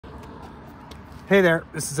Hey there,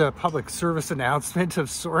 this is a public service announcement of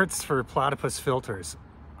sorts for Platypus filters.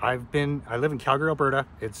 I live in Calgary, Alberta.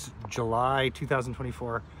 It's July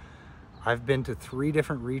 2024. I've been to 3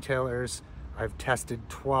 different retailers. I've tested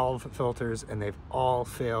 12 filters and they've all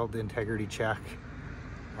failed the integrity check.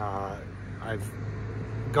 I've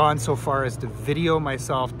gone so far as to video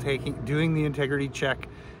myself doing the integrity check,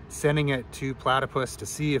 sending it to Platypus to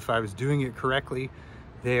see if I was doing it correctly.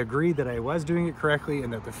 They agreed that I was doing it correctly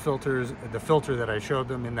and that the filter that I showed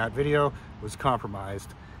them in that video was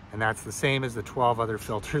compromised. And that's the same as the 12 other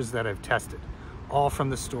filters that I've tested. All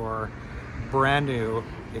from the store, brand new.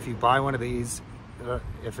 If you buy one of these,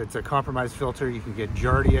 if it's a compromised filter, you can get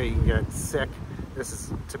giardia, you can get sick.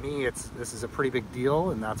 To me, this is a pretty big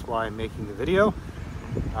deal, and that's why I'm making the video.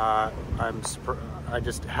 I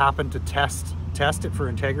just happened to test it for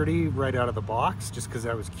integrity right out of the box just because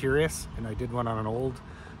I was curious, and I did one on an old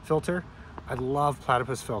filter. I love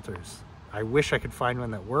Platypus filters. I wish I could find one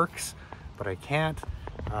that works, but I can't.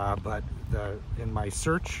 But in my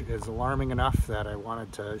search is alarming enough that I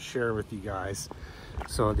wanted to share with you guys.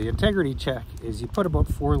 So the integrity check is you put about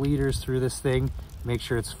 4 liters through this thing, make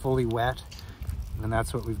sure it's fully wet, and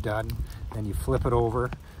that's what we've done. Then you flip it over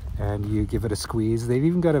and you give it a squeeze. They've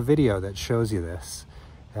even got a video that shows you this.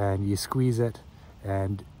 And you squeeze it,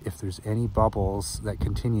 and if there's any bubbles that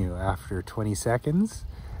continue after 20 seconds,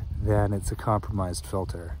 then it's a compromised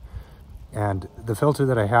filter. And the filter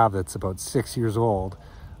that I have that's about 6 years old,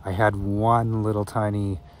 I had one little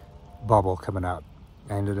tiny bubble coming up.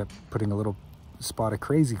 I ended up putting a little spot of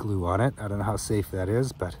crazy glue on it. I don't know how safe that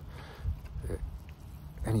is, but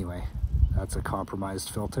anyway, that's a compromised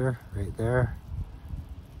filter right there.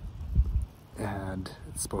 And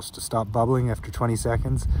it's supposed to stop bubbling after 20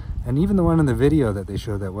 seconds. And even the one in the video that they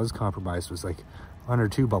showed that was compromised was like 1 or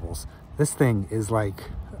 2 bubbles. This thing is like,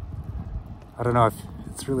 I don't know if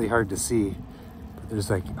it's really hard to see, but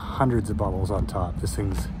there's like hundreds of bubbles on top. This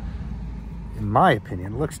thing's, in my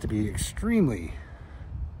opinion, looks to be extremely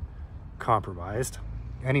compromised.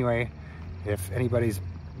 Anyway, if anybody's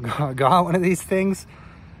got one of these things,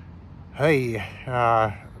 hey,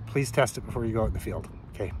 please test it before you go out in the field.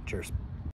 Okay, cheers.